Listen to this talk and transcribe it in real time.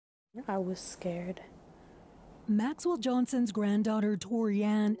I was scared. Maxwell Johnson's granddaughter,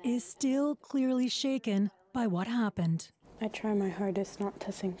 Torianne, is still clearly shaken by what happened. I try my hardest not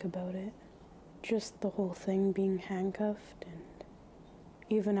to think about it. Just the whole thing being handcuffed, and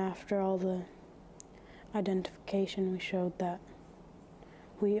even after all the identification, we showed that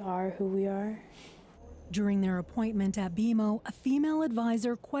we are who we are. During their appointment at BMO, a female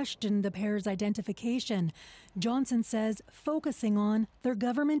advisor questioned the pair's identification. Johnson says focusing on their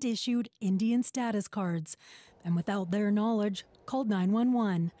government-issued Indian status cards, and without their knowledge, called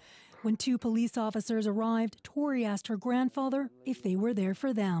 911. When two police officers arrived, Tori asked her grandfather if they were there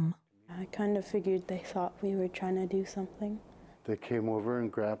for them. I kind of figured they thought we were trying to do something. They came over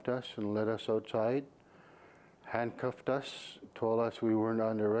and grabbed us and led us outside, handcuffed us, told us we weren't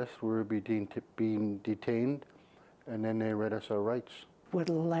under arrest, we were being detained, and then they read us our rights. What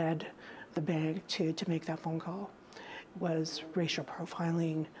led the bank to make that phone call was racial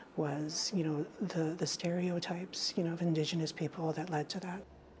profiling, was, the stereotypes, of Indigenous people that led to that.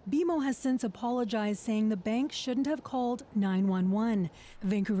 BMO has since apologized, saying the bank shouldn't have called 911.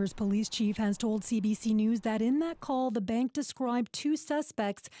 Vancouver's police chief has told CBC News that in that call, the bank described two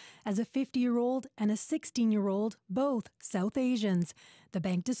suspects as a 50-year-old and a 16-year-old, both South Asians. The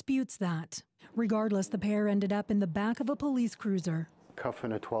bank disputes that. Regardless, the pair ended up in the back of a police cruiser.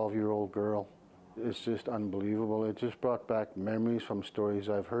 Cuffing a 12-year-old girl. It's just unbelievable. It just brought back memories from stories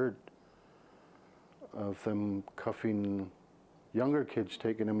I've heard of them cuffing younger kids,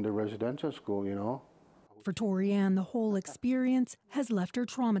 taking them to residential school, For Torianne, the whole experience has left her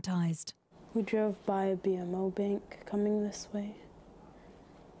traumatized. We drove by a BMO bank coming this way,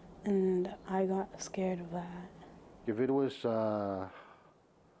 and I got scared of that. If it was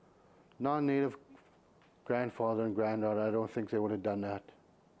non-native grandfather and granddaughter, I don't think they would have done that.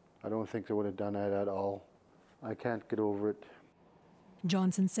 I don't think they would have done that at all. I can't get over it.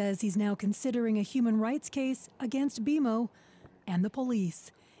 Johnson says he's now considering a human rights case against BMO and the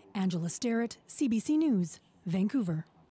police. Angela Sterritt, CBC News, Vancouver.